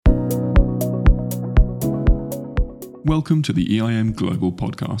Welcome to the EIM Global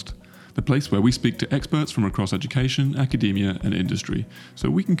Podcast, the place where we speak to experts from across education, academia and industry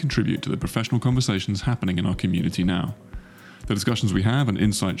so we can contribute to the professional conversations happening in our community now. The discussions we have and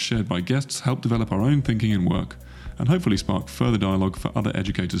insights shared by guests help develop our own thinking and work, and hopefully spark further dialogue for other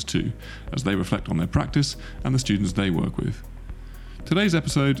educators too, as they reflect on their practice and the students they work with. Today's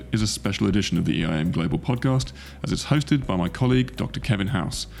episode is a special edition of the EIM Global Podcast, as it's hosted by my colleague Dr. Kevin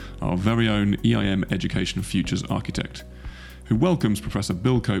House, our very own EIM Education Futures Architect, who welcomes Professor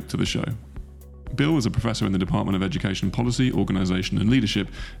Bill Cope to the show. Bill is a professor in the Department of Education Policy, Organisation and Leadership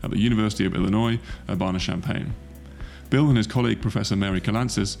at the University of Illinois, Urbana-Champaign. Bill and his colleague Professor Mary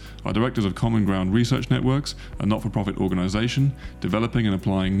Kalantzis are directors of Common Ground Research Networks, a not-for-profit organisation developing and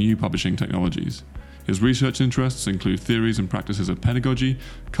applying new publishing technologies. His research interests include theories and practices of pedagogy,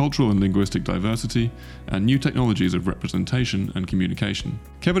 cultural and linguistic diversity, and new technologies of representation and communication.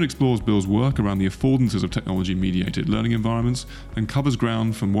 Kevin explores Bill's work around the affordances of technology-mediated learning environments and covers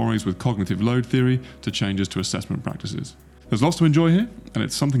ground from worries with cognitive load theory to changes to assessment practices. There's lots to enjoy here, and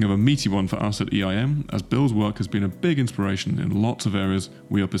it's something of a meaty one for us at EIM, as Bill's work has been a big inspiration in lots of areas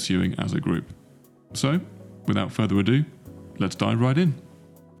we are pursuing as a group. So, without further ado, let's dive right in.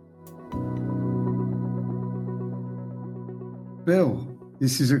 Bill,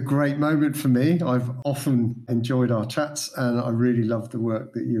 this is a great moment for me. I've often enjoyed our chats and I really love the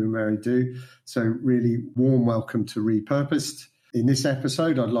work that you and Mary do. So really warm welcome to Repurposed. In this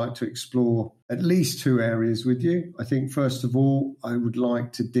episode, I'd like to explore at least two areas with you. I think first of all, I would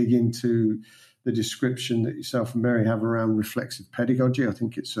like to dig into the description that yourself and Mary have around reflexive pedagogy. I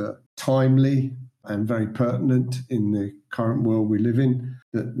think it's timely and very pertinent in the current world we live in,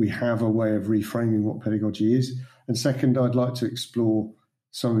 that we have a way of reframing what pedagogy is. And second, I'd like to explore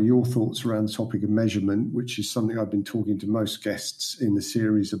some of your thoughts around the topic of measurement, which is something I've been talking to most guests in the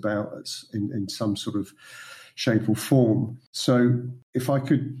series about in some sort of shape or form. So if I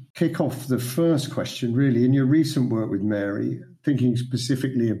could kick off the first question, really, in your recent work with Mary, thinking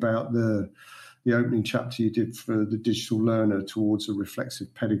specifically about the opening chapter you did for the digital learner towards a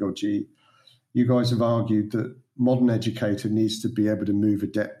reflexive pedagogy, you guys have argued that modern educator needs to be able to move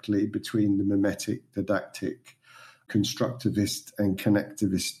adeptly between the mimetic, didactic, constructivist and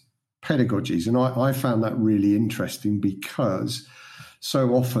connectivist pedagogies. And I found that really interesting because so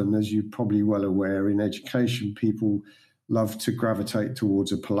often, as you're probably well aware, in education, people love to gravitate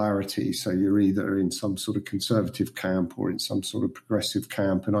towards a polarity. So you're either in some sort of conservative camp or in some sort of progressive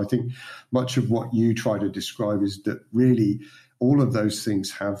camp. And I think much of what you try to describe is that really all of those things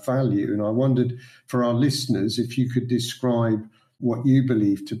have value. And I wondered for our listeners, if you could describe what you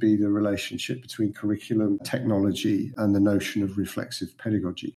believe to be the relationship between curriculum, technology, and the notion of reflexive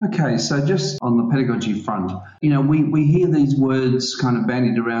pedagogy. Okay, so just on the pedagogy front, we hear these words kind of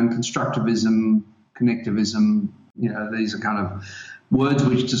bandied around: constructivism, connectivism. These are kind of words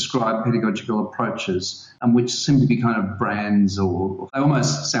which describe pedagogical approaches and which seem to be kind of brands, or they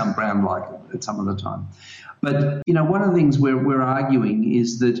almost sound brand-like at some of the time. But, one of the things we're arguing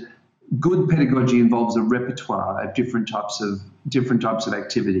is that good pedagogy involves a repertoire of different types of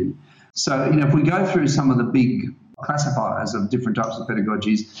activity. So, if we go through some of the big classifiers of different types of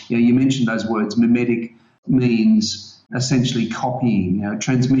pedagogies, you mentioned those words. Mimetic means essentially copying,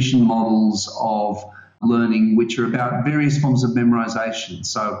 transmission models of learning which are about various forms of memorization.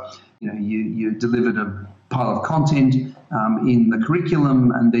 So, you delivered a pile of content in the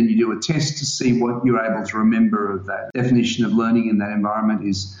curriculum, and then you do a test to see what you're able to remember of that. Definition of learning in that environment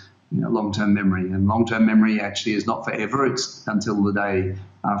is long-term memory, and long-term memory actually is not forever, it's until the day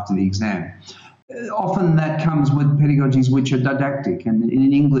after the exam. Often that comes with pedagogies which are didactic, and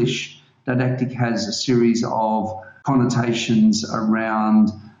in English, didactic has a series of connotations around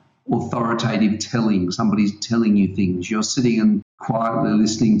authoritative telling. Somebody's telling you things. You're sitting and quietly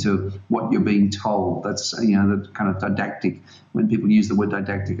listening to what you're being told. That's, the kind of didactic. When people use the word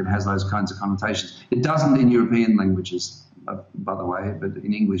didactic, it has those kinds of connotations. It doesn't in European languages, by the way, but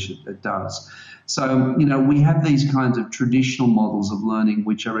in English it does. So, we have these kinds of traditional models of learning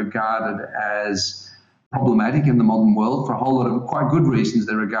which are regarded as problematic in the modern world. For a whole lot of quite good reasons,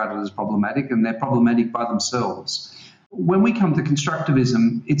 they're regarded as problematic, and they're problematic by themselves. When we come to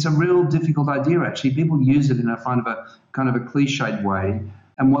constructivism, it's a real difficult idea, actually. People use it in a kind of a cliched way.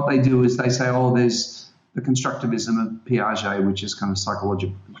 And what they do is they say, there's the constructivism of Piaget, which is kind of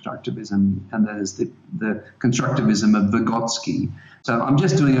psychological constructivism, and there's the constructivism of Vygotsky. So I'm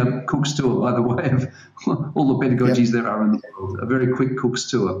just doing a Cook's tour, by the way, of all the pedagogies there are in the world, a very quick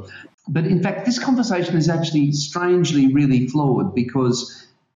Cook's tour. But in fact, this conversation is actually strangely really flawed, because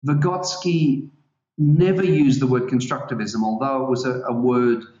Vygotsky never used the word constructivism, although it was a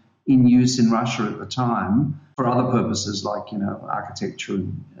word in use in Russia at the time for other purposes like, architecture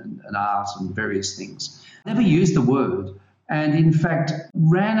and art and various things. Never used the word, and in fact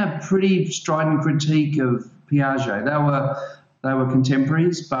ran a pretty strident critique of Piaget. They were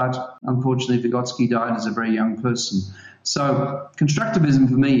contemporaries, but unfortunately Vygotsky died as a very young person. So constructivism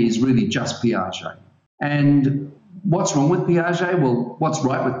for me is really just Piaget. And what's wrong with Piaget? Well, what's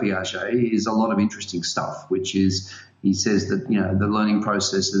right with Piaget is a lot of interesting stuff, which is he says that, the learning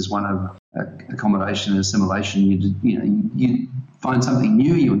process is one of accommodation and assimilation. You find something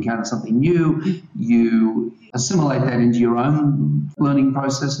new, you encounter something new, you assimilate that into your own learning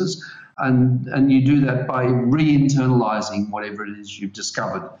processes, and you do that by re-internalizing whatever it is you've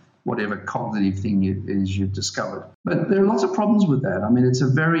discovered, whatever cognitive thing it is you've discovered. But there are lots of problems with that. I mean, it's a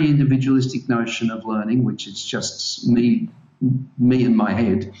very individualistic notion of learning, which is just me in my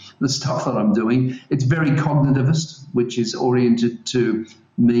head, the stuff that I'm doing. It's very cognitivist, which is oriented to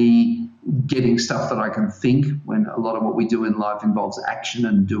me getting stuff that I can think, when a lot of what we do in life involves action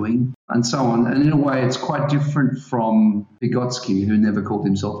and doing and so on. And in a way, it's quite different from Vygotsky, who never called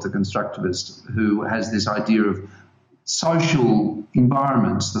himself the constructivist, who has this idea of social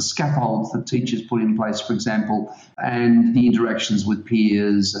environments, the scaffolds that teachers put in place, for example, and the interactions with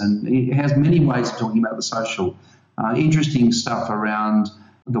peers. And it has many ways of talking about the social. Interesting stuff around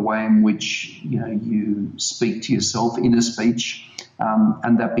the way in which you speak to yourself, inner speech,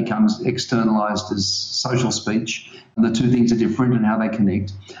 and that becomes externalized as social speech. And the two things are different and how they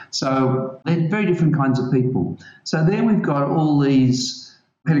connect. So they're very different kinds of people. So there we've got all these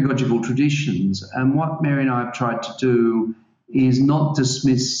pedagogical traditions, and what Mary and I have tried to do is not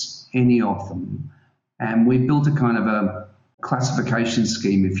dismiss any of them. And we built a kind of a classification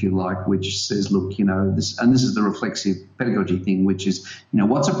scheme, if you like, which says, look, this is the reflexive pedagogy thing, which is,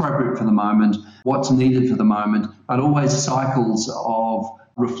 what's appropriate for the moment, what's needed for the moment, but always cycles of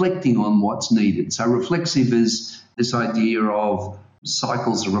reflecting on what's needed. So reflexive is this idea of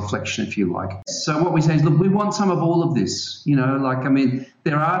cycles of reflection, if you like. So what we say is, look, we want some of all of this,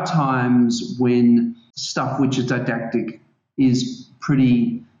 there are times when stuff which is didactic is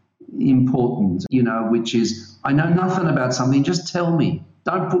pretty important, which is, I know nothing about something, just tell me.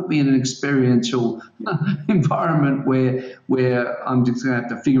 Don't put me in an experiential environment where I'm just going to have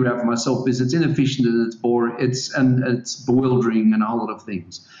to figure out for myself, because it's inefficient and it's boring, it's bewildering and a whole lot of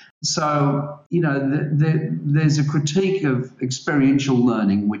things. So, there's a critique of experiential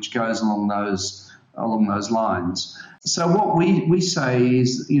learning which goes along those lines. So what we say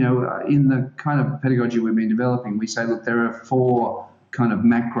is, in the kind of pedagogy we've been developing, we say, look, there are 4 kind of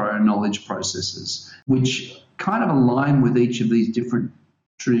macro knowledge processes which kind of align with each of these different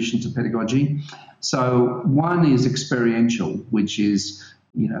traditions of pedagogy. So one is experiential, which is,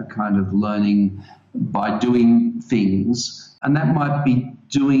 kind of learning by doing things. And that might be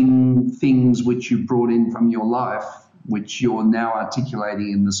doing things which you brought in from your life, which you're now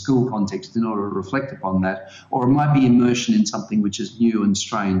articulating in the school context in order to reflect upon that. Or it might be immersion in something which is new and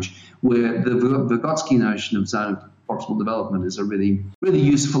strange, where the Vygotsky notion of zone of proximal development is a really, really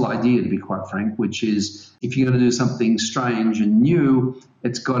useful idea, to be quite frank, which is, if you're going to do something strange and new,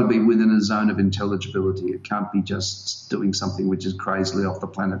 it's got to be within a zone of intelligibility. It can't be just doing something which is crazily off the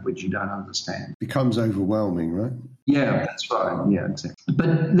planet, which you don't understand. Becomes overwhelming, right? Yeah, that's right. Yeah, exactly.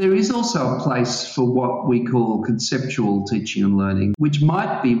 But there is also a place for what we call conceptual teaching and learning, which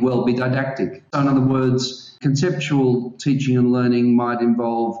might be didactic. So in other words, conceptual teaching and learning might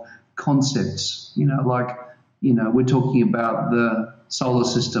involve concepts, we're talking about the solar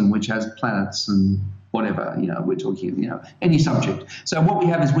system, which has planets and whatever, we're talking, any subject. So what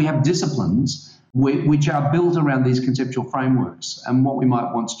we have disciplines which are built around these conceptual frameworks. And what we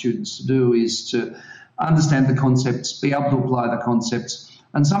might want students to do is to understand the concepts, be able to apply the concepts,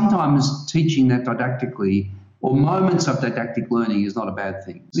 and sometimes teaching that didactically, or moments of didactic learning, is not a bad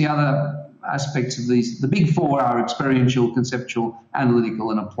thing. The other aspects of these, the big 4 are experiential, conceptual,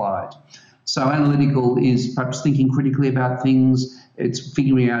 analytical, and applied. So analytical is perhaps thinking critically about things. It's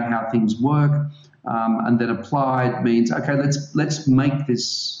figuring out how things work. And then applied means, okay, let's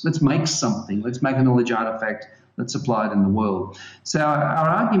make something. Let's make a knowledge artifact that's applied in the world. So our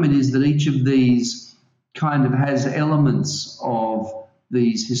argument is that each of these kind of has elements of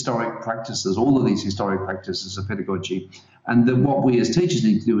these historic practices, all of these historic practices of pedagogy, and that what we as teachers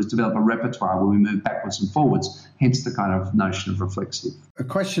need to do is develop a repertoire where we move backwards and forwards, hence the kind of notion of reflexive. A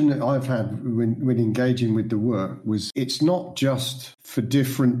question that I've had when engaging with the work was, it's not just for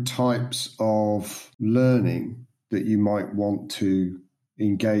different types of learning that you might want to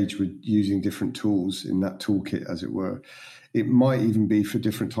engage with using different tools in that toolkit, as it were. It might even be for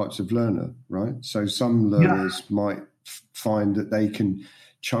different types of learner, right? So some learners might find that they can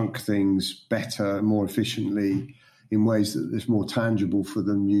chunk things better, more efficiently, in ways that is more tangible for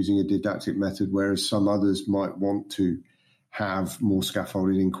them using a didactic method, whereas some others might want to have more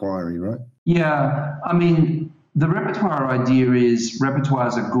scaffolded inquiry, right? Yeah, I mean, the repertoire idea is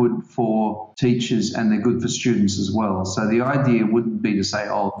repertoires are good for teachers and they're good for students as well. So the idea wouldn't be to say,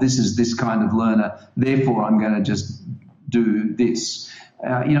 oh, this is this kind of learner, therefore I'm going to just do this.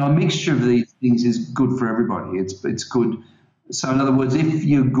 A mixture of these things is good for everybody. It's good. So in other words, if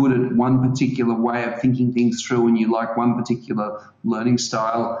you're good at one particular way of thinking things through and you like one particular learning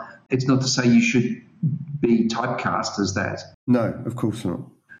style, it's not to say you should be typecast as that. No, of course not.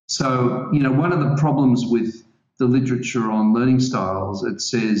 So, one of the problems with the literature on learning styles, it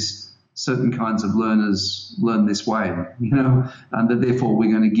says certain kinds of learners learn this way, and that therefore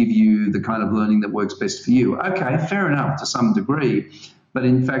we're going to give you the kind of learning that works best for you. Okay, fair enough to some degree, but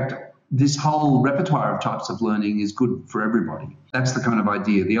in fact, this whole repertoire of types of learning is good for everybody. That's the kind of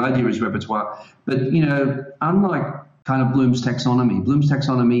idea. The idea is repertoire. But, unlike kind of Bloom's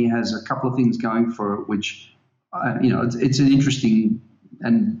taxonomy has a couple of things going for it, which, it's an interesting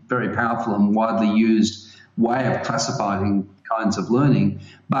and very powerful and widely used way of classifying kinds of learning,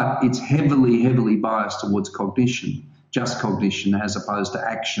 but it's heavily, heavily biased towards cognition, just cognition, as opposed to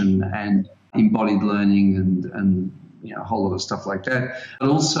action and embodied learning and a whole lot of stuff like that. But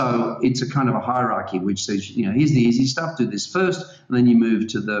also it's a kind of a hierarchy which says, here's the easy stuff, do this first, and then you move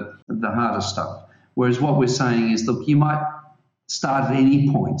to the harder stuff. Whereas what we're saying is, look, you might start at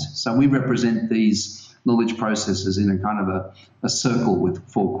any point. So we represent these knowledge processes in a kind of a circle with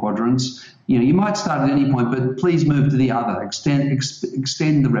 4 quadrants. You might start at any point, but please move to the other, extend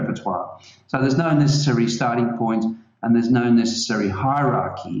the repertoire. So there's no necessary starting point and there's no necessary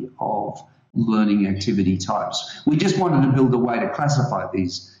hierarchy of learning activity types. We just wanted to build a way to classify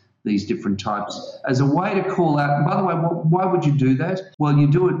these different types as a way to call out. And by the way, why would you do that? Well, you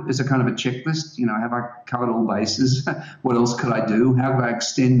do it as a kind of a checklist. Have I covered all bases? What else could I do? How could I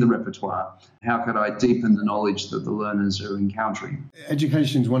extend the repertoire? How could I deepen the knowledge that the learners are encountering?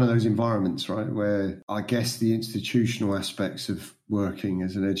 Education is one of those environments, right, where I guess the institutional aspects of working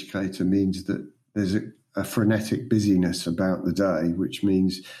as an educator means that there's a frenetic busyness about the day, which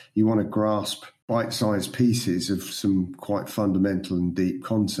means you want to grasp bite-sized pieces of some quite fundamental and deep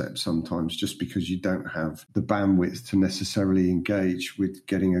concepts sometimes, just because you don't have the bandwidth to necessarily engage with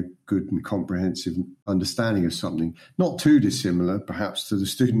getting a good and comprehensive understanding of something. Not too dissimilar, perhaps, to the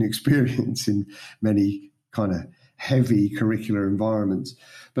student experience in many kind of heavy curricular environments.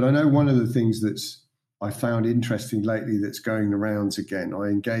 But I know one of the things I found interesting lately that's going the rounds again, I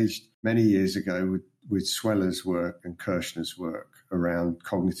engaged many years ago with Sweller's work and Kirshner's work around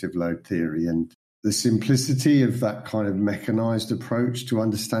cognitive load theory, and the simplicity of that kind of mechanized approach to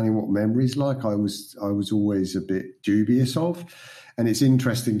understanding what memory is like, I was always a bit dubious of. And it's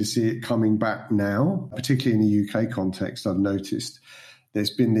interesting to see it coming back now, particularly in the UK context. I've noticed there's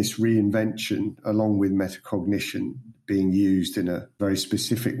been this reinvention along with metacognition being used in a very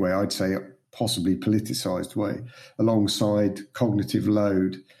specific way, I'd say possibly politicized way, alongside cognitive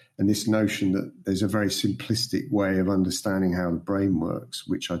load and this notion that there's a very simplistic way of understanding how the brain works,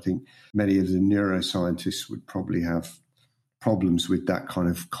 which I think many of the neuroscientists would probably have problems with, that kind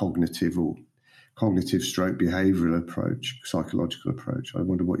of cognitive stroke behavioural approach, psychological approach. I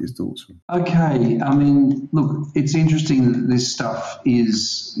wonder what your thoughts are. Okay. I mean, look, it's interesting that this stuff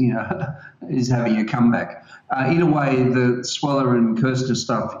is having a comeback. In a way, the Sweller and Kirshner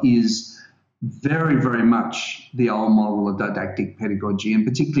stuff is very, very much the old model of didactic pedagogy, and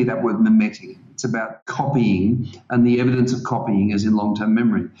particularly that word mimetic. It's about copying, and the evidence of copying is in long-term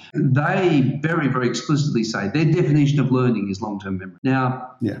memory. They very, very explicitly say their definition of learning is long-term memory.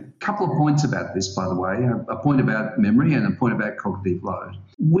 Now, a couple of points about this, by the way, a point about memory and a point about cognitive load.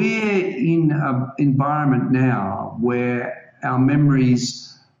 We're in an environment now where our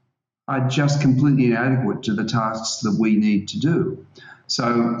memories are just completely inadequate to the tasks that we need to do.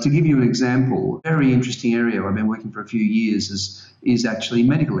 So to give you an example, a very interesting area I've been working for a few years is actually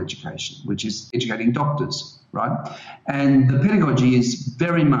medical education, which is educating doctors, right? And the pedagogy is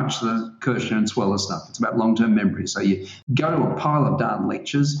very much the Kirshner and Sweller stuff. It's about long-term memory. So you go to a pile of darn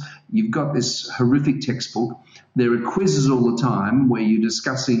lectures, you've got this horrific textbook, there are quizzes all the time where you're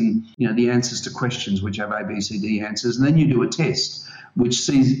discussing, the answers to questions which have A, B, C, D answers, and then you do a test which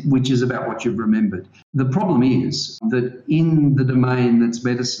is about what you've remembered. The problem is that in the domain that's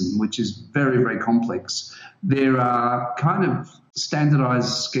medicine, which is very, very complex, there are kind of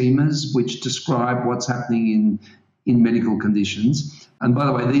standardized schemas which describe what's happening in medical conditions. And by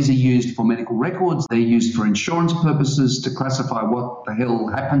the way, these are used for medical records. They're used for insurance purposes to classify what the hell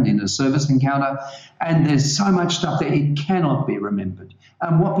happened in a service encounter. And there's so much stuff that it cannot be remembered.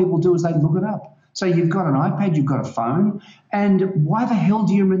 And what people do is they look it up. So you've got an iPad, you've got a phone, and why the hell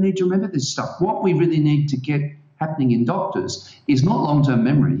do you need to remember this stuff? What we really need to get happening in doctors is not long-term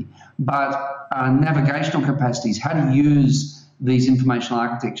memory, but navigational capacities, how to use these informational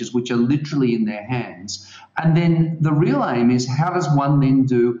architectures, which are literally in their hands. And then the real aim is, how does one then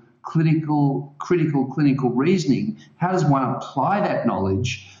do critical clinical reasoning? How does one apply that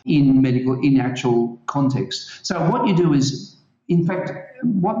knowledge in actual context? So what you do is, in fact,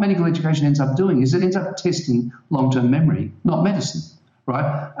 what medical education ends up doing is it ends up testing long-term memory, not medicine,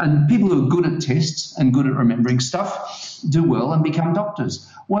 right? And people who are good at tests and good at remembering stuff do well and become doctors.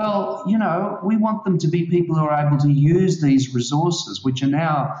 Well, we want them to be people who are able to use these resources, which are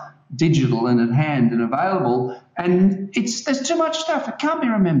now digital and at hand and available, and there's too much stuff. It can't be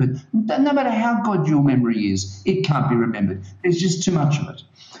remembered. No matter how good your memory is, it can't be remembered. There's just too much of it.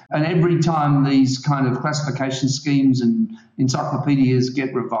 And every time these kind of classification schemes and encyclopedias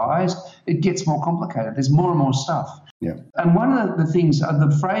get revised, it gets more complicated. There's more and more stuff. Yeah. And one of the things,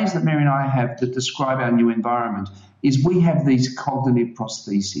 the phrase that Mary and I have that describe our new environment is we have these cognitive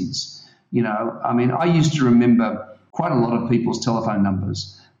prostheses. I used to remember quite a lot of people's telephone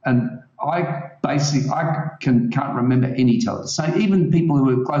numbers, and I can't remember any telephone. So even people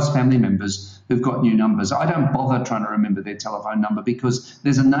who are close family members who've got new numbers, I don't bother trying to remember their telephone number because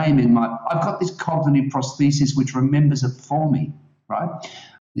there's a name I've got this cognitive prosthesis which remembers it for me, right?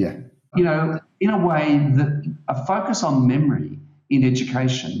 Yeah. In a way that a focus on memory in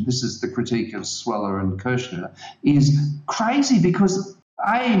education, this is the critique of Sweller and Kirshner, is crazy because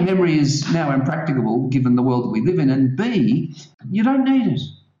A, memory is now impracticable given the world that we live in, and B, you don't need it.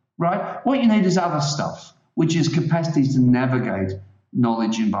 Right? What you need is other stuff, which is capacity to navigate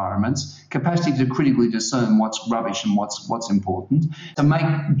knowledge environments, capacity to critically discern what's rubbish and what's important, to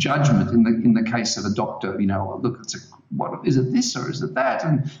make judgment in the case of a doctor. Look, what is it, this or is it that?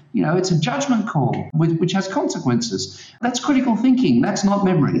 And it's a judgment call which has consequences. That's critical thinking. That's not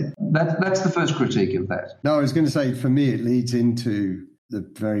memory. That's the first critique of that. No, I was going to say, for me, it leads into the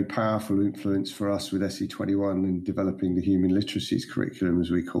very powerful influence for us with SE21 and developing the human literacies curriculum,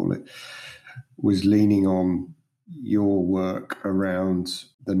 as we call it, was leaning on your work around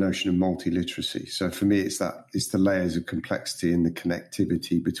the notion of multiliteracy. So for me, it's the layers of complexity and the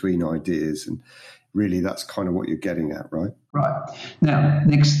connectivity between ideas. And really, that's kind of what you're getting at, right? Right. Now,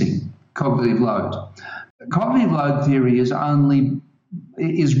 next thing, cognitive load. Cognitive load theory is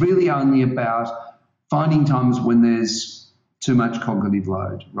really only about finding times when there's too much cognitive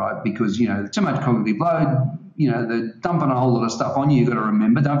load, right? Because, too much cognitive load, they're dumping a whole lot of stuff on you. You've got to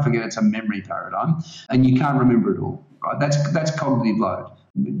remember. Don't forget it's a memory paradigm and you can't remember it all, right? That's cognitive load.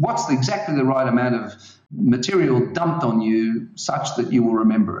 What's exactly the right amount of material dumped on you such that you will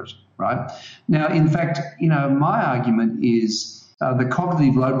remember it, right? Now, in fact, my argument is the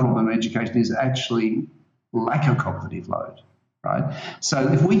cognitive load problem in education is actually lack of cognitive load, right?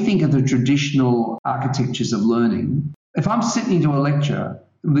 So if we think of the traditional architectures of learning, if I'm listening to a lecture,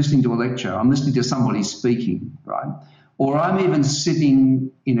 I'm listening to somebody speaking, right? Or I'm even sitting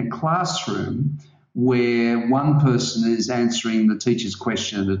in a classroom where one person is answering the teacher's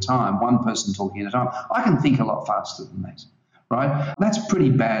question at a time, one person talking at a time. I can think a lot faster than that, right? That's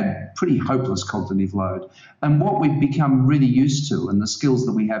pretty bad, pretty hopeless cognitive load. And what we've become really used to, and the skills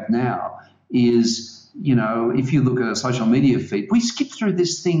that we have now, is if you look at a social media feed, we skip through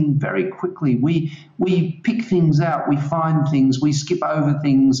this thing very quickly. We pick things out, we find things, we skip over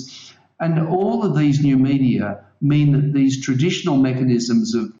things. And all of these new media mean that these traditional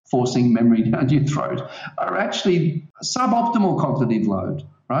mechanisms of forcing memory down your throat are actually suboptimal cognitive load,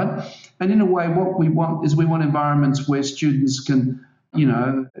 right? And in a way, what we want is environments where students can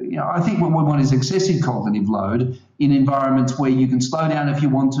I think what we want is excessive cognitive load in environments where you can slow down if you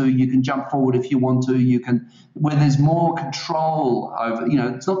want to, you can jump forward if you want to, where there's more control over,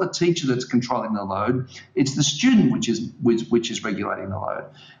 it's not the teacher that's controlling the load, it's the student which is regulating the load.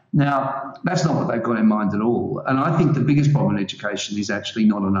 Now, that's not what they've got in mind at all. And I think the biggest problem in education is actually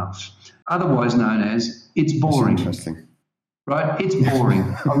not enough, otherwise known as it's boring. That's interesting. Right? It's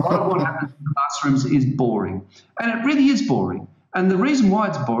boring. A lot of what happens in classrooms is boring. And it really is boring. And the reason why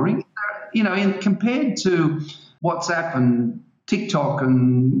it's boring, compared to WhatsApp and TikTok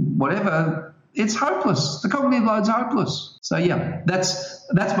and whatever, it's hopeless. The cognitive load's hopeless. So, yeah, that's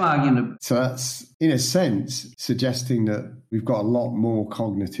my argument. So that's, in a sense, suggesting that we've got a lot more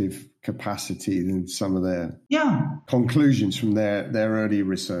cognitive capacity than some of their conclusions from their early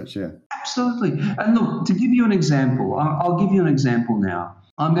research, yeah. Absolutely. And look, to give you an example, I'll give you an example now.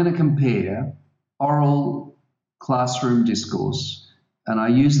 I'm going to compare oral classroom discourse, and I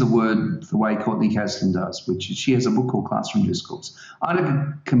use the word the way Courtney Caston does, which she has a book called Classroom Discourse. I'm going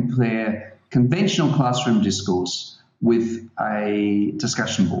to compare conventional classroom discourse with a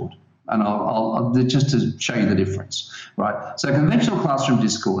discussion board. And I'll just to show you the difference, right? So conventional classroom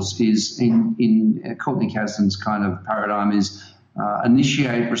discourse is in Courtney Caston's kind of paradigm is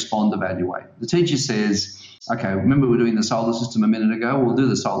initiate, respond, evaluate. The teacher says, okay, remember we were doing the solar system a minute ago? We'll do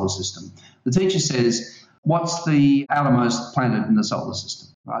the solar system. The teacher says, what's the outermost planet in the solar system,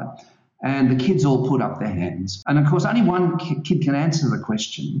 right? And the kids all put up their hands. And of course, only one kid can answer the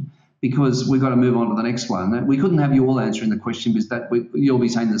question, because we've got to move on to the next one. We couldn't have you all answering the question because you'll be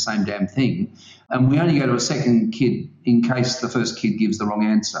saying the same damn thing. And we only go to a second kid in case the first kid gives the wrong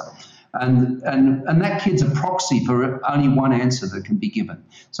answer. And that kid's a proxy for only one answer that can be given.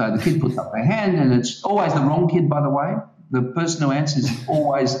 So the kid puts up their hand, and it's always the wrong kid, by the way. The person who answers is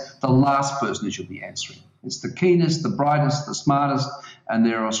always the last person who should be answering. It's the keenest, the brightest, the smartest, and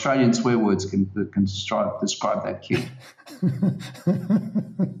there are Australian swear words that can describe that kid.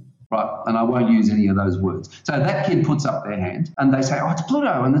 Right, and I won't use any of those words. So that kid puts up their hand and they say, oh, it's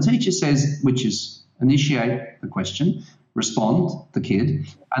Pluto. And the teacher says, which is initiate the question, respond, the kid,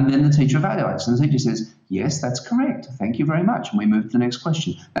 and then the teacher evaluates. And the teacher says, yes, that's correct. Thank you very much. And we move to the next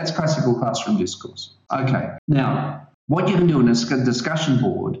question. That's classical classroom discourse. Okay, now what you can do in a discussion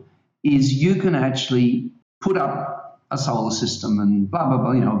board is you can actually put up a solar system and blah, blah,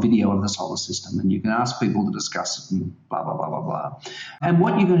 blah, a video of the solar system, and you can ask people to discuss it and blah, blah, blah, blah, blah. And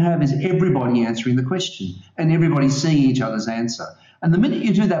what you can have is everybody answering the question and everybody seeing each other's answer. And the minute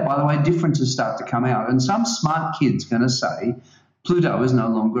you do that, by the way, differences start to come out. And some smart kid's going to say, Pluto is no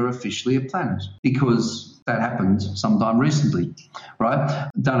longer officially a planet, because that happened sometime recently, right?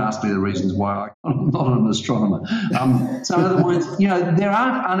 Don't ask me the reasons why. I'm not an astronomer. So in other words, there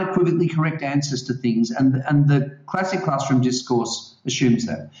aren't unequivocally correct answers to things, and the classic classroom discourse assumes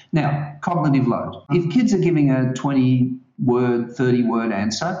that. Now, cognitive load. If kids are giving a 20-word, 30-word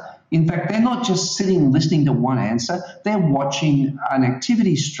answer, in fact, they're not just sitting listening to one answer, they're watching an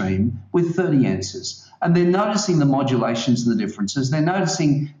activity stream with 30 answers. And they're noticing the modulations and the differences. They're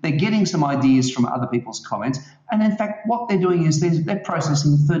getting some ideas from other people's comments. And in fact, what they're doing is they're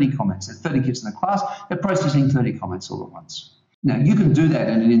processing 30 comments. There's 30 kids in the class, they're processing 30 comments all at once. Now, you can do that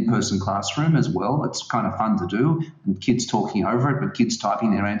in an in-person classroom as well. It's kind of fun to do, and kids talking over it, but kids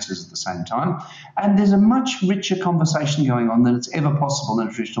typing their answers at the same time. And there's a much richer conversation going on than it's ever possible in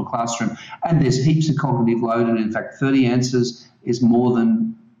a traditional classroom. And there's heaps of cognitive load, and in fact, 30 answers is more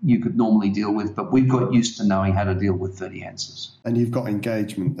than you could normally deal with, but we've got used to knowing how to deal with 30 answers. And you've got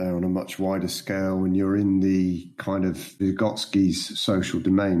engagement there on a much wider scale, and you're in the kind of Vygotsky's social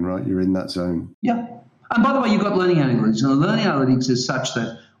domain, right? You're in that zone. Yeah. And by the way, you've got learning analytics. And the learning analytics is such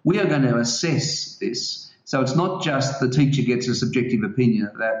that we are going to assess this. So it's not just the teacher gets a subjective opinion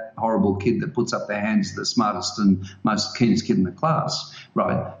of that horrible kid that puts up their hands, the smartest and most keenest kid in the class,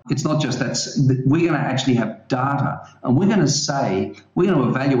 right? It's not just that. We're going to actually have data, and we're going to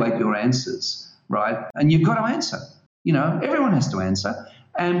evaluate your answers, right? And you've got to answer. Everyone has to answer.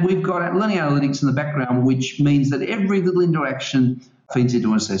 And we've got learning analytics in the background, which means that every little interaction feeds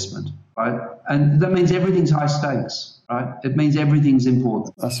into an assessment, right? And that means everything's high stakes. Right? It means everything's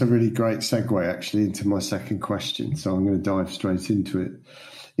important. That's a really great segue, actually, into my second question. So I'm going to dive straight into it.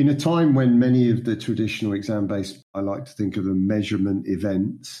 In a time when many of the traditional exam-based, I like to think of them, measurement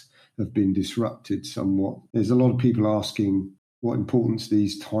events have been disrupted somewhat, there's a lot of people asking what importance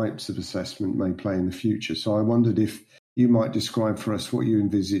these types of assessment may play in the future. So I wondered if you might describe for us what you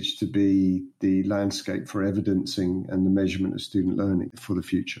envisage to be the landscape for evidencing and the measurement of student learning for the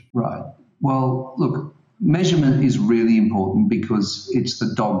future. Right. Well, look, measurement is really important because it's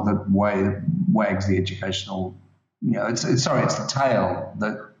the dog that wags the educational, it's the tail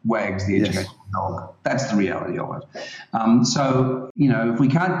that wags the educational dog. That's the reality of it. So, if we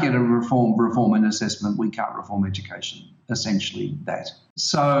can't get a reform in assessment, we can't reform education, essentially that.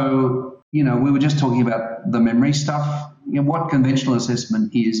 So, we were just talking about the memory stuff. What conventional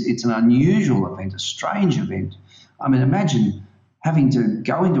assessment is, it's an unusual event, a strange event. I mean, imagine having to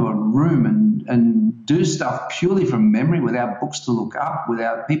go into a room and do stuff purely from memory without books to look up,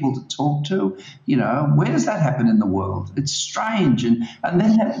 without people to talk to. Where does that happen in the world? It's strange. And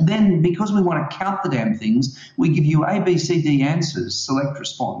then because we want to count the damn things, we give you A, B, C, D answers, select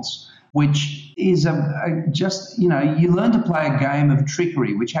response, which is you learn to play a game of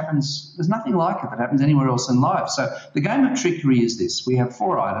trickery, which happens, there's nothing like it that happens anywhere else in life. So the game of trickery is this. We have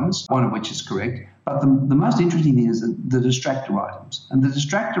 4 items, one of which is correct. But the most interesting thing is the distractor items. And the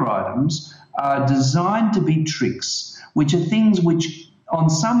distractor items are designed to be tricks, which are things which on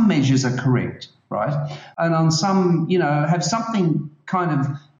some measures are correct, right? And on some, have something kind of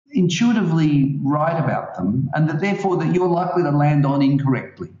intuitively right about them, and that therefore that you're likely to land on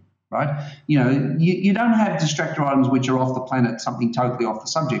incorrectly, right? You don't have distractor items which are off the planet, something totally off the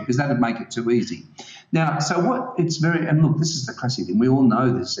subject, because that would make it too easy. Now, and look, this is the classic thing. We all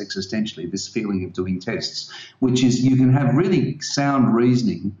know this existentially, this feeling of doing tests, which is you can have really sound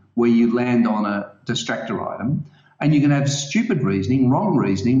reasoning where you land on a distractor item, and you can have stupid reasoning, wrong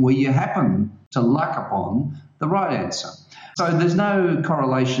reasoning, where you happen to luck upon the right answer. So there's no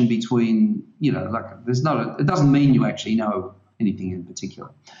correlation between, it doesn't mean you actually know anything in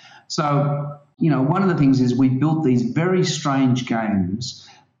particular. So, one of the things is we built these very strange games,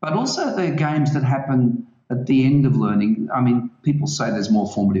 but also they're games that happen at the end of learning. I mean, people say there's more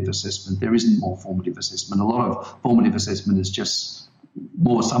formative assessment. There isn't more formative assessment. A lot of formative assessment is just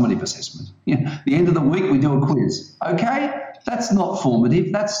more summative assessment. The end of the week we do a quiz. Okay, that's not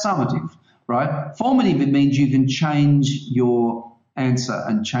formative, that's summative, right? Formative, it means you can change your answer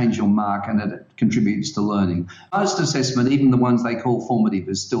and change your mark, and it contributes to learning. Most assessment, even the ones they call formative,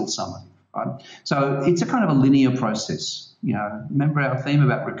 is still summative, right? So it's a kind of a linear process. Remember our theme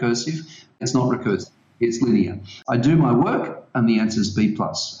about recursive? It's not recursive, it's linear. I do my work and the answer is B+.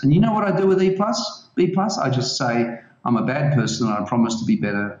 And you know what I do with B+? I just say, I'm a bad person and I promise to be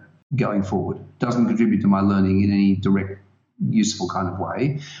better going forward. Doesn't contribute to my learning in any direct, useful kind of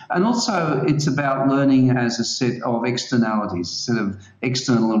way. And also it's about learning as a set of externalities, a set of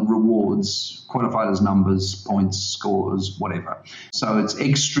external rewards, quantified as numbers, points, scores, whatever. So it's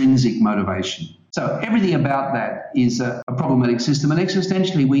extrinsic motivation. So everything about that is a problematic system, and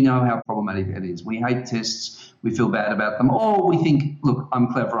existentially we know how problematic it is. We hate tests, we feel bad about them, or we think, look,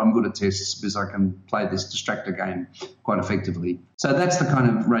 I'm clever, I'm good at tests because I can play this distractor game quite effectively. So that's the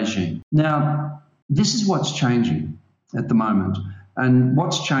kind of regime. Now, this is what's changing at the moment, and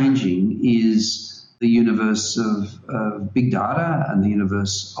what's changing is the universe of big data and the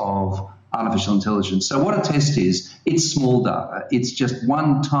universe of artificial intelligence. So what a test is, it's small data. It's just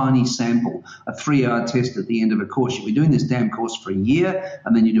one tiny sample, a 3-hour test at the end of a course. You've been doing this damn course for a year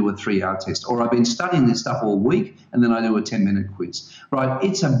and then you do a 3-hour test. Or I've been studying this stuff all week and then I do a 10-minute quiz. Right?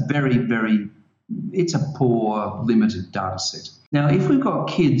 It's a it's a poor, limited data set. Now, if we've got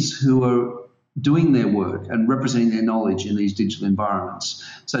kids who are doing their work and representing their knowledge in these digital environments.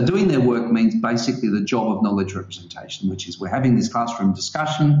 So doing their work means basically the job of knowledge representation, which is we're having this classroom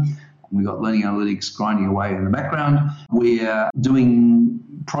discussion. We've got learning analytics grinding away in the background. We're doing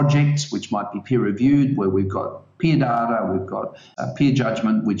projects which might be peer-reviewed, where we've got peer data, we've got peer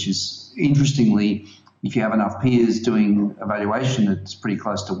judgment, which is, interestingly, if you have enough peers doing evaluation, it's pretty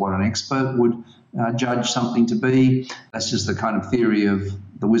close to what an expert would judge something to be. That's just the kind of theory of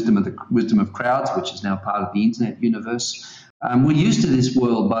the wisdom of crowds, which is now part of the internet universe. We're used to this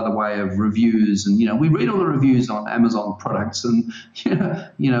world, by the way, of reviews, and we read all the reviews on Amazon products, and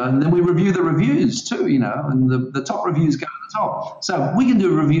and then we review the reviews too, and the top reviews go to the top. So we can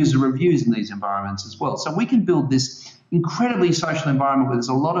do reviews of reviews in these environments as well. So we can build this incredibly social environment where there's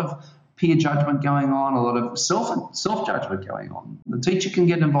a lot of peer judgment going on, a lot of self judgment going on. The teacher can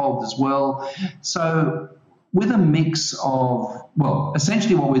get involved as well. So with a mix of,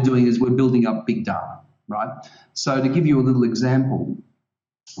 essentially what we're doing is we're building up big data. Right. So to give you a little example,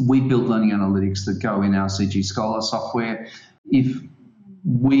 we build learning analytics that go in our CG Scholar software. If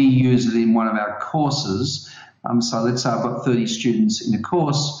we use it in one of our courses, so let's say I've got 30 students in a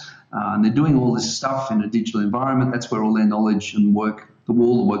course and they're doing all this stuff in a digital environment. That's where all their knowledge and work,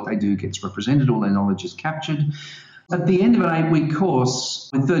 all the work they do gets represented, all their knowledge is captured. At the end of an 8-week course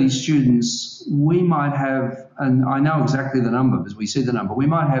with 30 students, we might have, and I know exactly the number because we see the number, we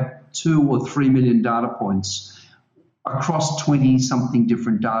might have 2 or 3 million data points across 20-something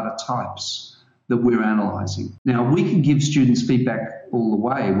different data types that we're analysing. Now, we can give students feedback all the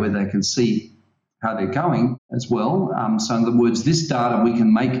way where they can see how they're going as well. So in other words, this data we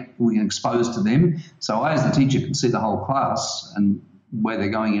can expose to them. So I, as the teacher, can see the whole class and where they're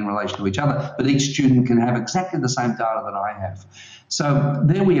going in relation to each other, but each student can have exactly the same data that I have. So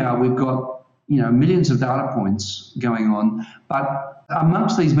there we are. We've got millions of data points going on, but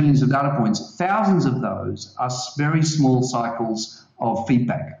amongst these millions of data points, thousands of those are very small cycles of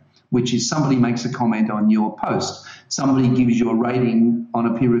feedback, which is somebody makes a comment on your post, somebody gives you a rating on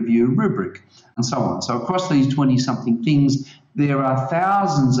a peer review rubric, and so on. So across these 20-something things, there are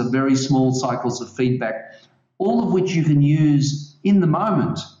thousands of very small cycles of feedback, all of which you can use in the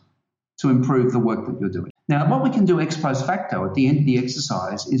moment to improve the work that you're doing. Now, what we can do ex post facto at the end of the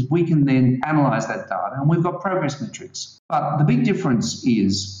exercise is we can then analyse that data, and we've got progress metrics. But the big difference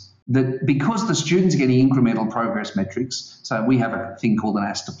is that because the students are getting incremental progress metrics, so we have a thing called an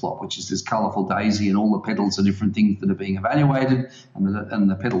aster plot, which is this colourful daisy, and all the petals are different things that are being evaluated,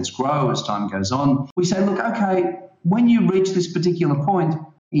 and the petals grow as time goes on. We say, look, okay, when you reach this particular point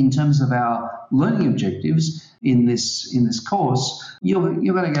in terms of our learning objectives in this course, you're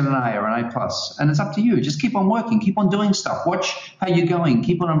going to get an A or an A+, and it's up to you. Just keep on working, keep on doing stuff, watch how you're going,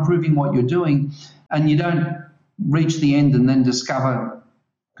 keep on improving what you're doing, and you don't reach the end and then discover,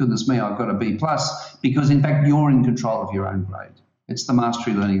 goodness me, I've got a B+, because in fact you're in control of your own grade. It's the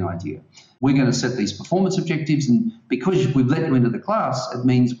mastery learning idea. We're going to set these performance objectives, and because we've let you into the class, it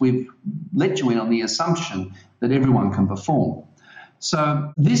means we've let you in on the assumption that everyone can perform.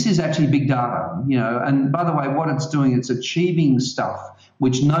 So this is actually big data, and by the way, what it's doing, it's achieving stuff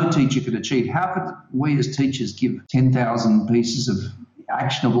which no teacher could achieve. How could we as teachers give 10,000 pieces of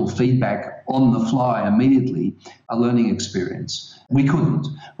actionable feedback on the fly immediately a learning experience? We couldn't,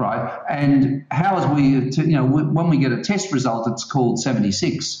 right? And how is when we get a test result, it's called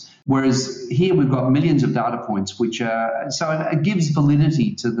 76. Whereas here we've got millions of data points, so it gives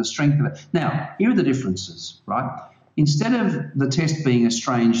validity to the strength of it. Now, here are the differences, right? Instead of the test being a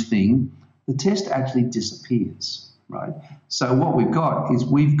strange thing, the test actually disappears, right? So what we've got is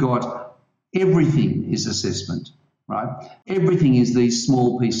everything is assessment, right? Everything is these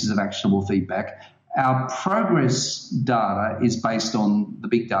small pieces of actionable feedback. Our progress data is based on the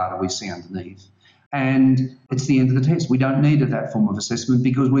big data we see underneath. And it's the end of the test. We don't need that form of assessment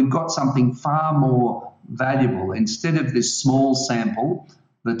because we've got something far more valuable. Instead of this small sample,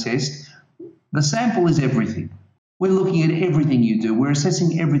 the test, the sample is everything. We're looking at everything you do. We're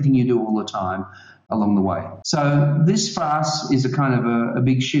assessing everything you do all the time along the way. So this for us is a kind of a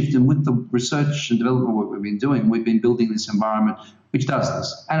big shift. And with the research and development work we've been doing, we've been building this environment which does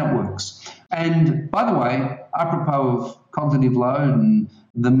this, and it works. And by the way, apropos of cognitive load and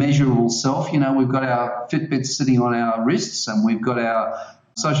the measurable self, we've got our Fitbits sitting on our wrists, and we've got our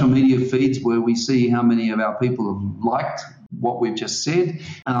social media feeds where we see how many of our people have liked what we've just said.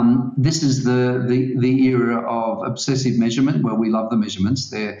 This is the era of obsessive measurement, where we love the measurements.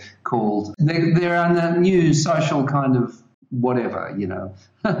 They're on the new social kind of whatever,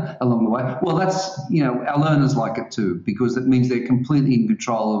 along the way. Well, that's, our learners like it too, because it means they're completely in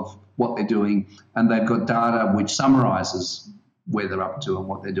control of what they're doing, and they've got data which summarises where they're up to and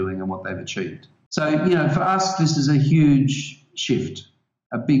what they're doing and what they've achieved. So, for us, this is a huge shift,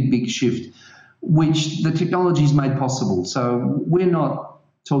 a big, big shift, which the technology's made possible. So we're not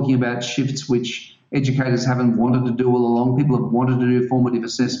talking about shifts which educators haven't wanted to do all along. People have wanted to do formative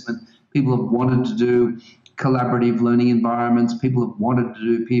assessment. People have wanted to do collaborative learning environments. People have wanted to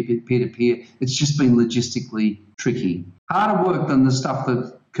do peer-to-peer. It's just been logistically tricky. Harder work than the stuff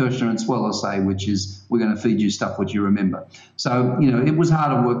that Kirshner and Sweller say, which is we're going to feed you stuff which you remember. So, it was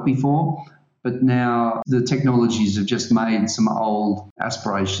harder work before, but now the technologies have just made some old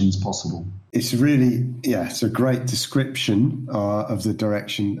aspirations possible. It's really, it's a great description of the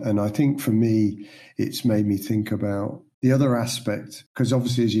direction. And I think for me, it's made me think about the other aspect, because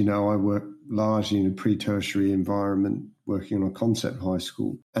obviously, as you know, I work largely in a pre-tertiary environment, working on a concept high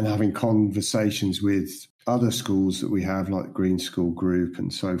school and having conversations with other schools that we have, like Green School Group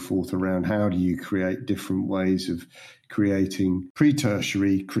and so forth, around how do you create different ways of creating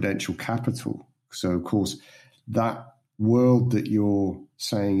pre-tertiary credential capital. So, of course, that world that you're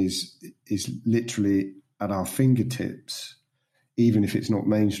saying is literally at our fingertips, even if it's not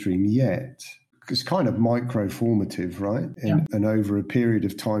mainstream yet. It's kind of micro-formative, right? And over a period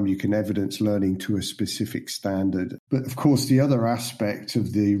of time, you can evidence learning to a specific standard. But of course, the other aspect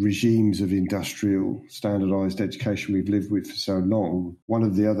of the regimes of industrial standardized education we've lived with for so long, one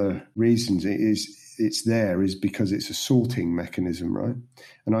of the other reasons it's there is because it's a sorting mechanism, right?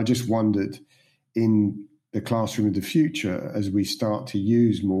 And I just wondered, in the classroom of the future, as we start to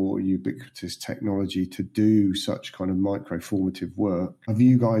use more ubiquitous technology to do such kind of micro-formative work, have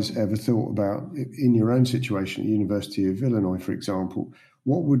you guys ever thought about, in your own situation at University of Illinois, for example,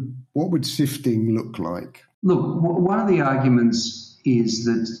 what would sifting look like? Look, one of the arguments is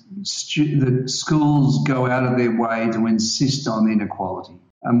that schools go out of their way to insist on inequality.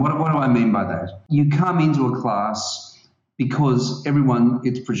 And what do I mean by that? You come into a class because everyone,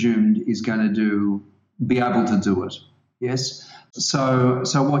 it's presumed, is going to be able to do it, yes? So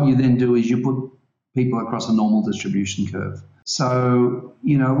what you then do is you put people across a normal distribution curve. So,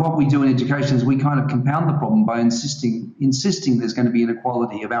 what we do in education is we kind of compound the problem by insisting there's going to be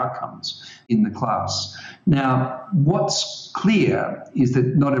inequality of outcomes in the class. Now, what's clear is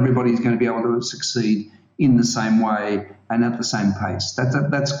that not everybody is going to be able to succeed in the same way and at the same pace.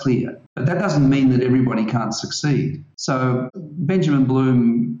 That's clear. But that doesn't mean that everybody can't succeed. So Benjamin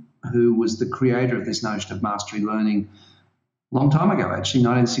Bloom, who was the creator of this notion of mastery learning a long time ago, actually,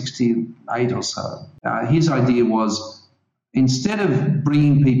 1968 or so, his idea was, instead of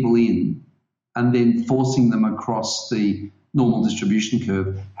bringing people in and then forcing them across the normal distribution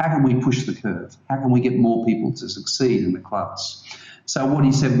curve, how can we push the curve? How can we get more people to succeed in the class? So what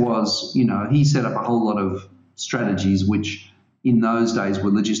he said was, he set up a whole lot of strategies which in those days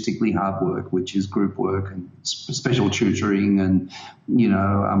were logistically hard work, which is group work and special tutoring and,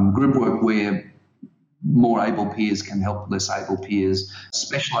 group work where more able peers can help less able peers,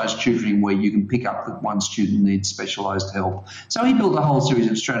 specialised tutoring where you can pick up that one student needs specialised help. So he built a whole series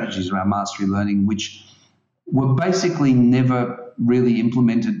of strategies around mastery learning which were basically never really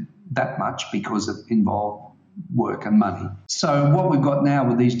implemented that much because it involved work and money. So what we've got now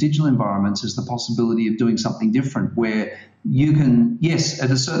with these digital environments is the possibility of doing something different where you can, yes, at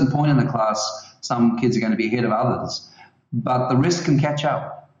a certain point in the class, some kids are going to be ahead of others, but the rest can catch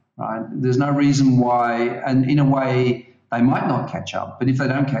up, right? There's no reason why, and in a way, they might not catch up, but if they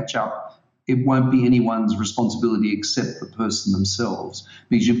don't catch up, it won't be anyone's responsibility except the person themselves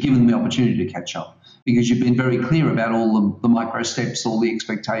because you've given them the opportunity to catch up, because you've been very clear about all the micro steps, all the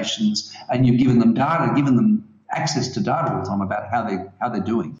expectations, and you've given them data, given them access to data all the time about how they're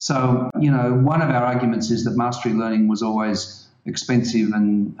doing. So, one of our arguments is that mastery learning was always expensive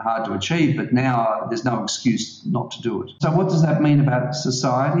and hard to achieve, but now there's no excuse not to do it. So what does that mean about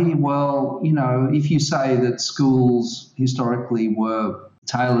society? Well, if you say that schools historically were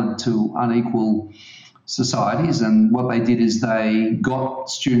tailored to unequal societies, and what they did is they got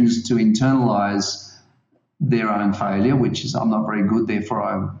students to internalise their own failure, which is, I'm not very good, therefore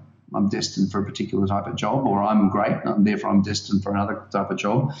I'm destined for a particular type of job, or I'm great, and therefore I'm destined for another type of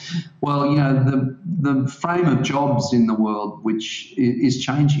job. Well, the frame of jobs in the world, which is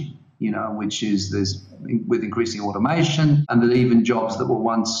changing, which is with increasing automation, and that even jobs that were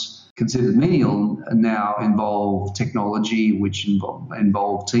once considered menial now involve technology, which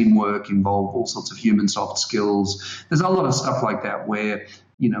involve teamwork, involve all sorts of human soft skills. There's a lot of stuff like that where,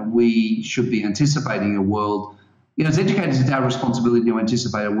 we should be anticipating a world. As educators, it's our responsibility to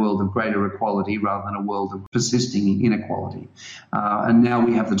anticipate a world of greater equality rather than a world of persisting inequality. And now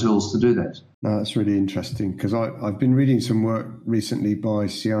we have the tools to do that. No, that's really interesting because I've been reading some work recently by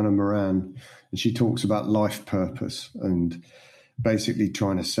Sienna Moran, and she talks about life purpose and basically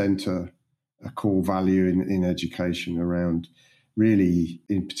trying to centre a core value in education around really,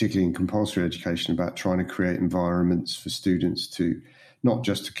 particularly in compulsory education, about trying to create environments for students to not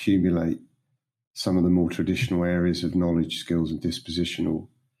just accumulate some of the more traditional areas of knowledge, skills and dispositional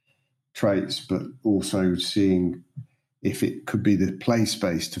traits, but also seeing if it could be the play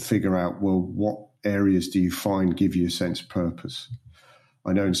space to figure out, well, what areas do you find give you a sense of purpose?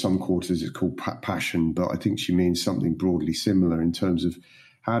 I know in some quarters it's called passion, but I think she means something broadly similar in terms of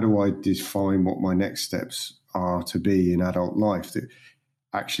how do I define what my next steps are to be in adult life that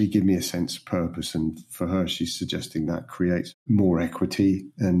actually give me a sense of purpose. And for her, she's suggesting that creates more equity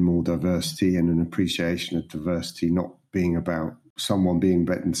and more diversity and an appreciation of diversity, not being about someone being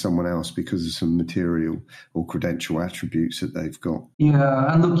better than someone else because of some material or credential attributes that they've got.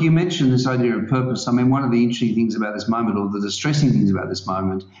 Yeah, and look, you mentioned this idea of purpose. I mean, one of the interesting things about this moment, or the distressing things about this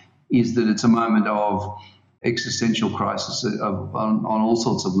moment, is that it's a moment of existential crisis on all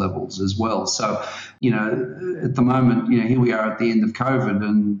sorts of levels as well. So, at the moment, here we are at the end of COVID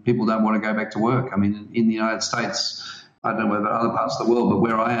and people don't want to go back to work. I mean, in the United States, I don't know about other parts of the world, but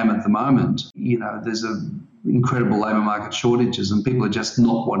where I am at the moment, there's incredible labour market shortages and people are just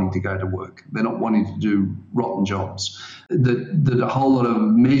not wanting to go to work. They're not wanting to do rotten jobs. That a whole lot of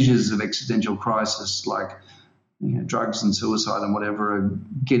measures of existential crisis like drugs and suicide and whatever are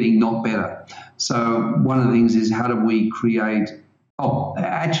getting not better. So one of the things is how do we create,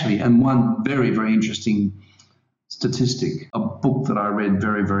 and one very, very interesting statistic, a book that I read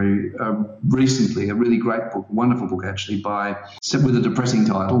very, very recently, a really great book, wonderful book actually, with a depressing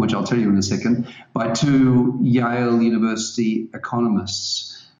title, which I'll tell you in a second, by two Yale University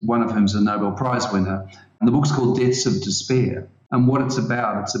economists, one of whom's a Nobel Prize winner. And the book's called Deaths of Despair. And what it's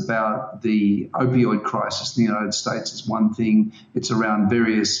about the opioid crisis in the United States is one thing. It's around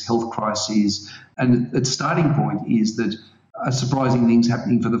various health crises. And its starting point is that a surprising thing's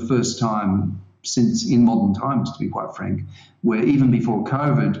happening for the first time since in modern times, to be quite frank, where even before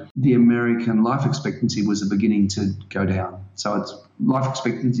COVID, the American life expectancy was beginning to go down. So its life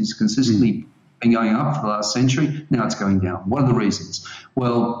expectancy has consistently been going up for the last century. Now it's going down. What are the reasons?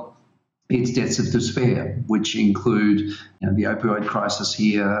 Well, It's deaths of despair, which include the opioid crisis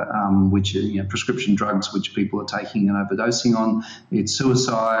here, which are prescription drugs which people are taking and overdosing on. It's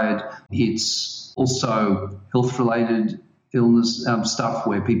suicide. It's also health-related illness stuff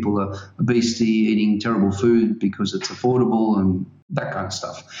where people are obesity, eating terrible food because it's affordable and that kind of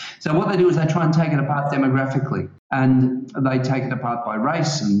stuff. So what they do is they try and take it apart demographically, and they take it apart by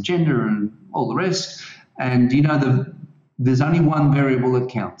race and gender and all the rest. And there's only one variable that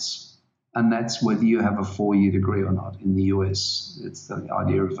counts, and that's whether you have a 4-year degree or not in the US. It's the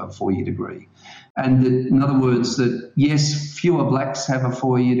idea of a 4-year degree. And in other words, that yes, fewer blacks have a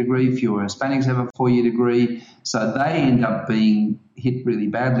 4-year degree, fewer Hispanics have a 4-year degree, so they end up being hit really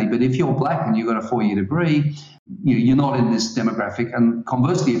badly. But if you're black and you've got a 4-year degree, you're not in this demographic. And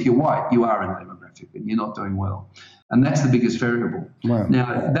conversely, if you're white, you are in the demographic and you're not doing well. And that's the biggest variable. Wow.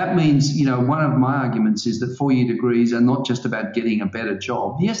 Now, that means, one of my arguments is that 4-year degrees are not just about getting a better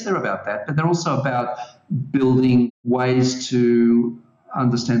job. Yes, they're about that, but they're also about building ways to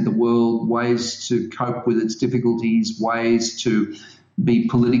understand the world, ways to cope with its difficulties, ways to be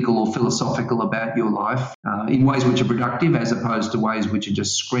political or philosophical about your life in ways which are productive as opposed to ways which are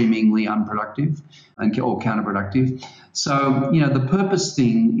just screamingly unproductive or counterproductive. So, the purpose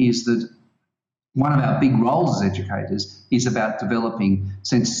thing is that one of our big roles as educators is about developing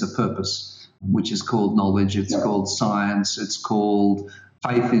senses of purpose, which is called knowledge, it's called science, it's called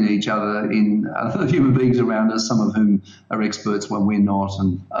faith in each other, in other human beings around us, some of whom are experts when we're not,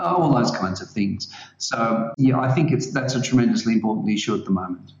 and all those kinds of things. So, I think that's a tremendously important issue at the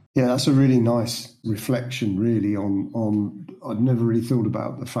moment. Yeah, that's a really nice reflection, really, on I'd never really thought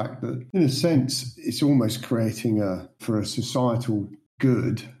about the fact that, in a sense, it's almost creating for a societal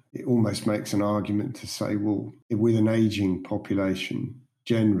good. It almost makes an argument to say, well, with an ageing population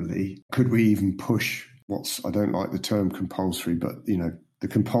generally, could we even push I don't like the term compulsory, but, the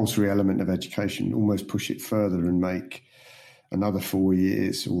compulsory element of education, almost push it further and make another 4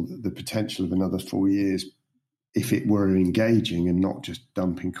 years or the potential of another 4 years, if it were engaging and not just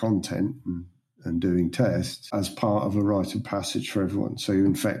dumping content and doing tests, as part of a rite of passage for everyone. So you,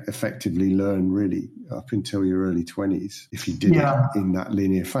 in fact, effectively learn really up until your early 20s if you did it in that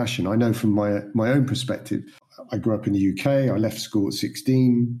linear fashion. I know from my own perspective, I grew up in the UK. I left school at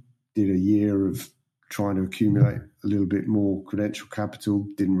 16, did a year of trying to accumulate a little bit more credential capital,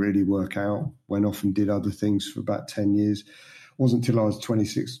 didn't really work out, went off and did other things for about 10 years. It wasn't until I was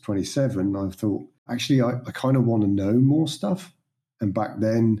 26, 27, I thought, actually, I kind of want to know more stuff. And back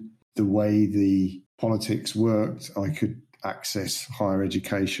then, the way the politics worked, I could access higher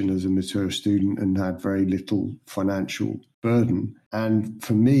education as a mature student and had very little financial burden. And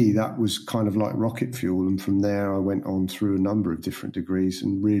for me, that was kind of like rocket fuel. And from there, I went on through a number of different degrees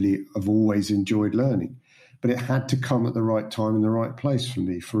and really have always enjoyed learning. But it had to come at the right time and the right place for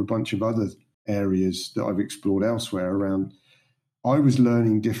me for a bunch of other areas that I've explored elsewhere around. I was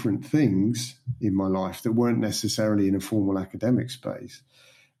learning different things in my life that weren't necessarily in a formal academic space.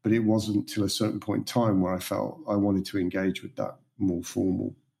 But it wasn't till a certain point in time where I felt I wanted to engage with that more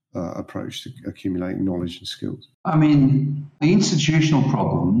formal approach to accumulating knowledge and skills. I mean, the institutional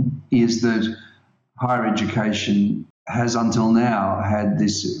problem is that higher education has until now had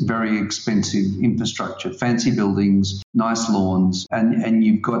this very expensive infrastructure, fancy buildings, nice lawns, and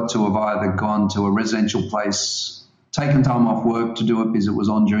you've got to have either gone to a residential place, taken time off work to do it because it was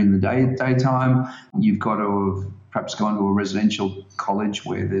on during the daytime. You've got to have perhaps gone to a residential college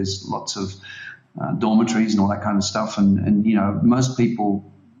where there's lots of dormitories and all that kind of stuff. And most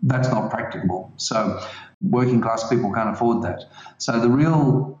people, that's not practicable. So working class people can't afford that. So the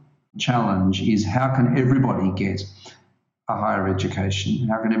real challenge is how can everybody get a higher education?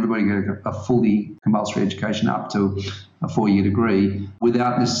 How can everybody get a fully compulsory education up to a 4-year degree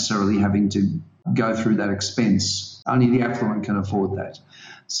without necessarily having to go through that expense? Only the affluent can afford that.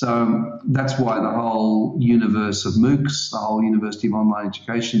 So that's why the whole universe of MOOCs, the whole University of Online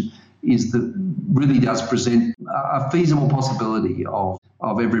Education, really does present a feasible possibility of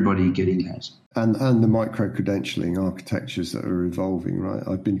everybody getting that. And the micro-credentialing architectures that are evolving, right?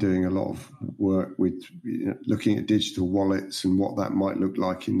 I've been doing a lot of work with looking at digital wallets and what that might look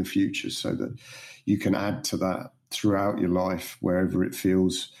like in the future so that you can add to that throughout your life, wherever it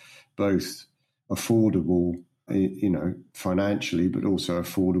feels both affordable, financially, but also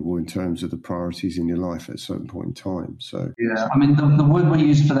affordable in terms of the priorities in your life at a certain point in time. So, yeah, I mean, the word we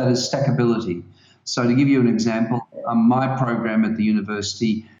use for that is stackability. So to give you an example, my program at the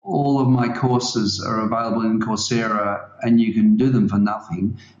university, all of my courses are available in Coursera and you can do them for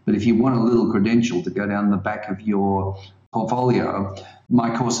nothing. But if you want a little credential to go down the back of your portfolio,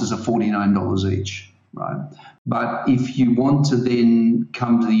 my courses are $49 each, right? But if you want to then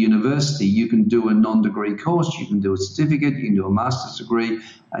come to the university, you can do a non-degree course, you can do a certificate, you can do a master's degree,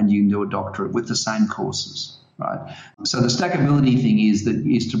 and you can do a doctorate with the same courses, right? So the stackability thing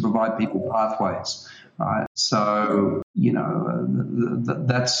is to provide people pathways, right? So,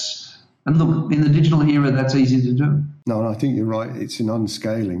 that's, and look, in the digital era, that's easy to do. No, I think you're right. It's an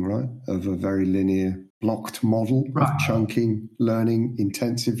unscaling, right, of a very linear, blocked model of chunking learning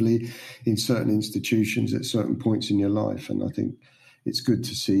intensively in certain institutions at certain points in your life. And I think it's good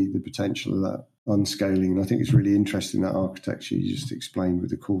to see the potential of that unscaling. And I think it's really interesting, that architecture you just explained with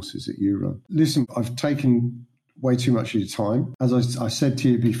the courses that you run. Listen, I've taken way too much of your time. As I said to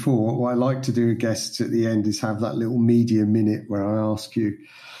you before, what I like to do with guests at the end is have that little media minute where I ask you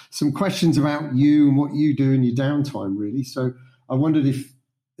some questions about you and what you do in your downtime, really. So I wondered if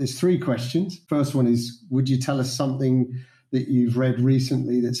there's 3 questions. First one is, would you tell us something that you've read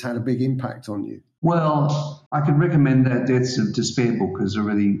recently that's had a big impact on you? Well, I could recommend that Deaths of Despair book as a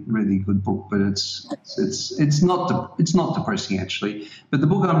really, really good book, but it's not depressing, actually. But the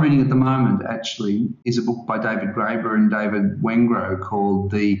book I'm reading at the moment actually is a book by David Graeber and David Wengrow called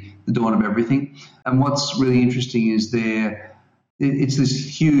The Dawn of Everything. And what's really interesting is it's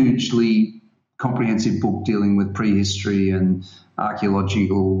this hugely comprehensive book dealing with prehistory and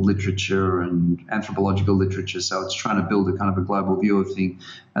archaeological literature and anthropological literature. So it's trying to build a kind of a global view of things.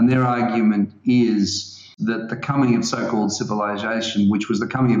 And their argument is that the coming of so-called civilization, which was the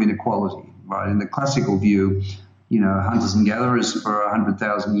coming of inequality, right? In the classical view, hunters and gatherers for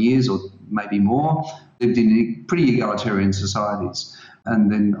 100,000 years or maybe more lived in pretty egalitarian societies.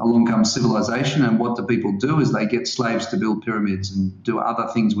 And then along comes civilization, and what the people do is they get slaves to build pyramids and do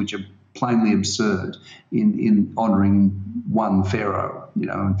other things which are plainly absurd in honouring one pharaoh.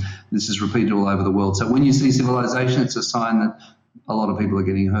 This is repeated all over the world. So when you see civilization, it's a sign that a lot of people are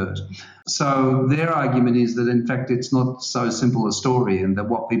getting hurt. So their argument is that, in fact, it's not so simple a story, and that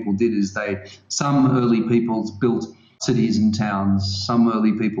what people did is some early peoples built cities and towns, some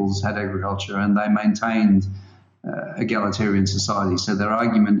early peoples had agriculture, and they maintained egalitarian society. So their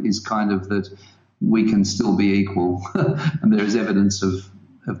argument is kind of that we can still be equal, and there is evidence of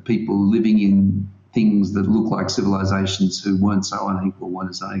people living in things that look like civilizations who weren't so unequal, weren't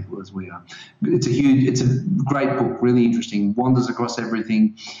as unequal as we are. It's a great book, really interesting, wanders across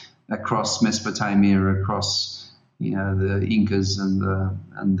everything, across Mesopotamia, across the Incas and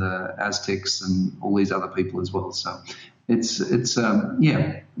the Aztecs and all these other people as well. So it's a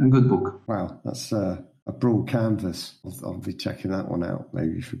good book. Wow, that's a broad canvas. I'll be checking that one out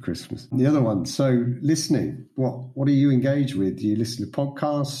maybe for Christmas. The other one, so listening, what do you engage with? Do you listen to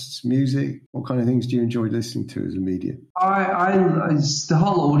podcasts, music? What kind of things do you enjoy listening to as a media? The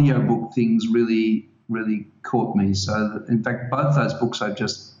whole audiobook things really, really caught me. So in fact, both those books I've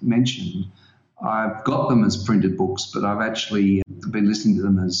just mentioned, I've got them as printed books, but I've actually been listening to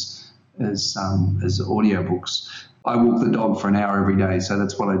them as audiobooks. I walk the dog for an hour every day, so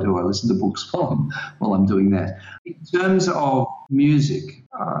that's what I do. I listen to books while I'm doing that. In terms of music,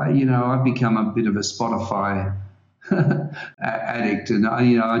 I've become a bit of a Spotify addict, and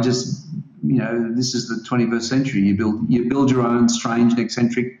I just, this is the 21st century. You build your own strange and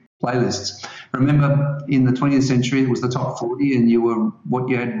eccentric playlists. Remember, in the 20th century, it was the top 40, and what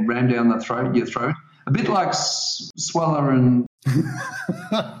you had ran down your throat, a bit like Sweller and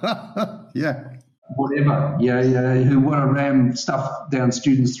yeah. Whatever, who want to ram stuff down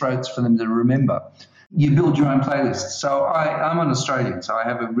students' throats for them to remember. You build your own playlist. So I'm an Australian, so I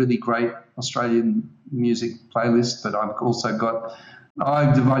have a really great Australian music playlist, but I've also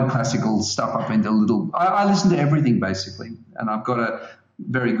I divide classical stuff up into I listen to everything basically, and I've got a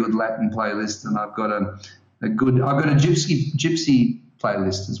very good Latin playlist, and I've got a gypsy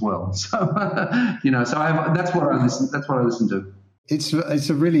playlist as well. So that's what I listen to. It's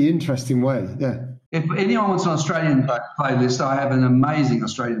a really interesting way, yeah. If anyone wants an Australian playlist, I have an amazing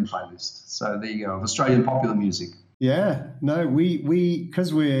Australian playlist. So there you go, of Australian popular music. Yeah, no, we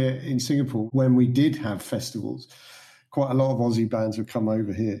because we're in Singapore, when we did have festivals, quite a lot of Aussie bands would come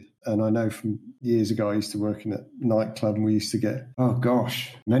over here. And I know from years ago, I used to work in a nightclub, and we used to get,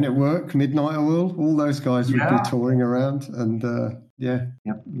 Men at Work, Midnight Oil, all those guys would be touring around, and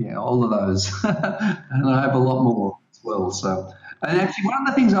all of those. And I have a lot more as well, so... And actually, one of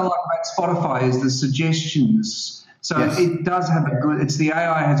the things I like about Spotify is the suggestions. So It does have the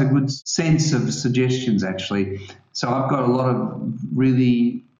AI has a good sense of suggestions, actually. So I've got a lot of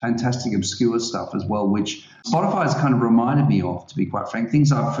really fantastic obscure stuff as well, which Spotify has kind of reminded me of, to be quite frank.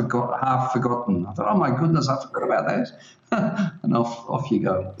 Things I've half forgotten. I thought, oh my goodness, I forgot about that. And off you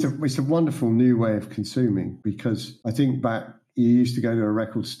go. It's a wonderful new way of consuming, because I think back you used to go to a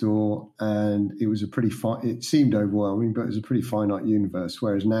record store and it was it seemed overwhelming, but it was a pretty finite universe.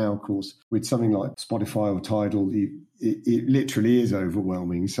 Whereas now, of course, with something like Spotify or Tidal, it literally is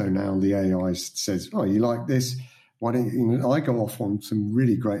overwhelming. So now the AI says, oh, you like this? Why don't you? I go off on some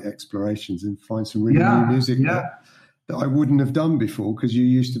really great explorations and find some really new music that I wouldn't have done before, because you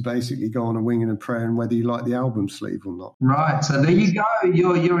used to basically go on a wing and a prayer and whether you like the album sleeve or not. Right. So there you go.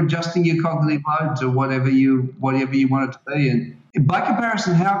 You're adjusting your cognitive load to whatever you want it to be. And by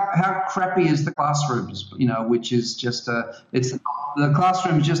comparison, how crappy is the classrooms? Which is just the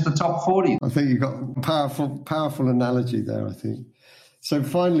classroom is just the top 40. I think you've got a powerful analogy there, I think. So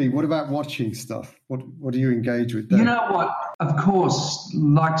finally, what about watching stuff? What do you engage with there? You know what? Of course,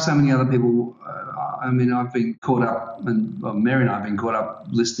 like so many other people, I've been caught up, Mary and I have been caught up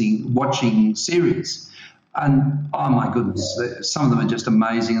watching series. And, oh my goodness, some of them are just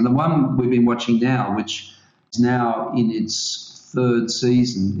amazing. And the one we've been watching now, which is now in its third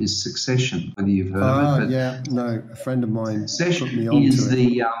season, is Succession, whether you've heard of it. A friend of mine Succession put me on to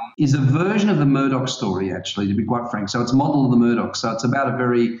it. Is a version of the Murdoch story, actually, to be quite frank. So it's modeled on the Murdoch. So it's about a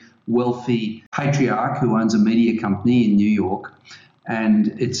very wealthy patriarch who owns a media company in New York, and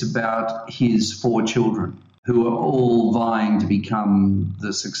it's about his 4 children who are all vying to become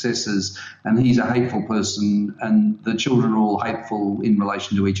the successors, and he's a hateful person, and the children are all hateful in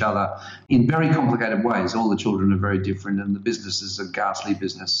relation to each other in very complicated ways. All the children are very different, and the business is a ghastly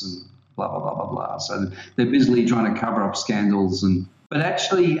business, and blah, blah, blah, blah, blah. So they're busily trying to cover up scandals. But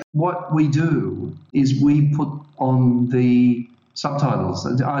actually what we do is we put on the subtitles.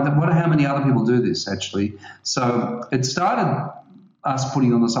 I wonder how many other people do this, actually. So it started us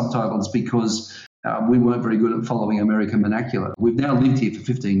putting on the subtitles because we weren't very good at following American vernacular. We've now lived here for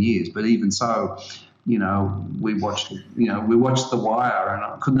 15 years, but even so, we watched The Wire, and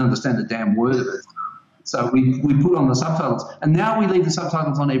I couldn't understand a damn word of it. So we put on the subtitles, and now we leave the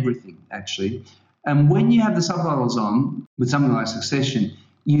subtitles on everything, actually. And when you have the subtitles on with something like Succession,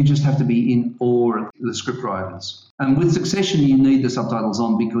 you just have to be in awe of the scriptwriters. And with Succession, you need the subtitles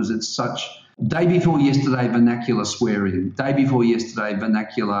on because it's such day before yesterday vernacular swearing, day before yesterday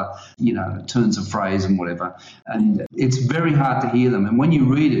vernacular, turns of phrase and whatever. And it's very hard to hear them. And when you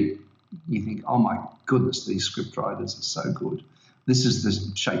read it, you think, oh my goodness, these scriptwriters are so good. This is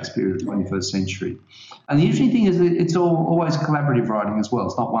the Shakespeare of the 21st century. And the interesting thing is that it's always collaborative writing as well.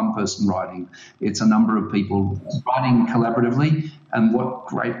 It's not one person writing. It's a number of people writing collaboratively, and what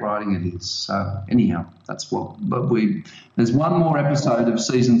great writing it is. So anyhow, there's one more episode of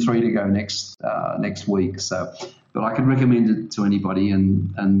season 3 to go next week. So, but I could recommend it to anybody,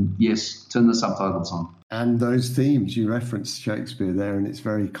 and yes, turn the subtitles on. And those themes, you referenced Shakespeare there, and it's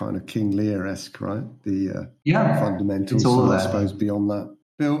very kind of King Lear-esque, right? The fundamentals, I suppose, beyond that.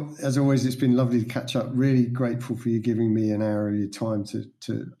 Bill, as always, it's been lovely to catch up. Really grateful for you giving me an hour of your time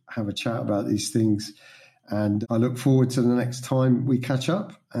to have a chat about these things. And I look forward to the next time we catch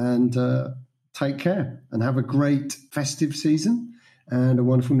up, and take care and have a great festive season and a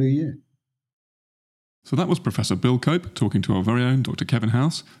wonderful new year. So that was Professor Bill Cope talking to our very own Dr. Kevin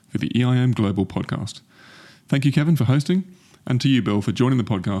House for the EIM Global Podcast. Thank you, Kevin, for hosting, and to you, Bill, for joining the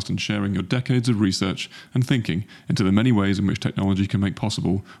podcast and sharing your decades of research and thinking into the many ways in which technology can make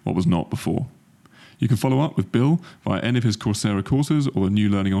possible what was not before. You can follow up with Bill via any of his Coursera courses or the New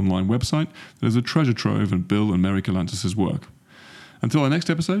Learning Online website that is a treasure trove of Bill and Mary Galantis' work. Until our next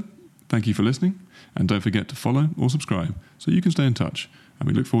episode, thank you for listening, and don't forget to follow or subscribe so you can stay in touch, and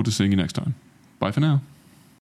we look forward to seeing you next time. Bye for now.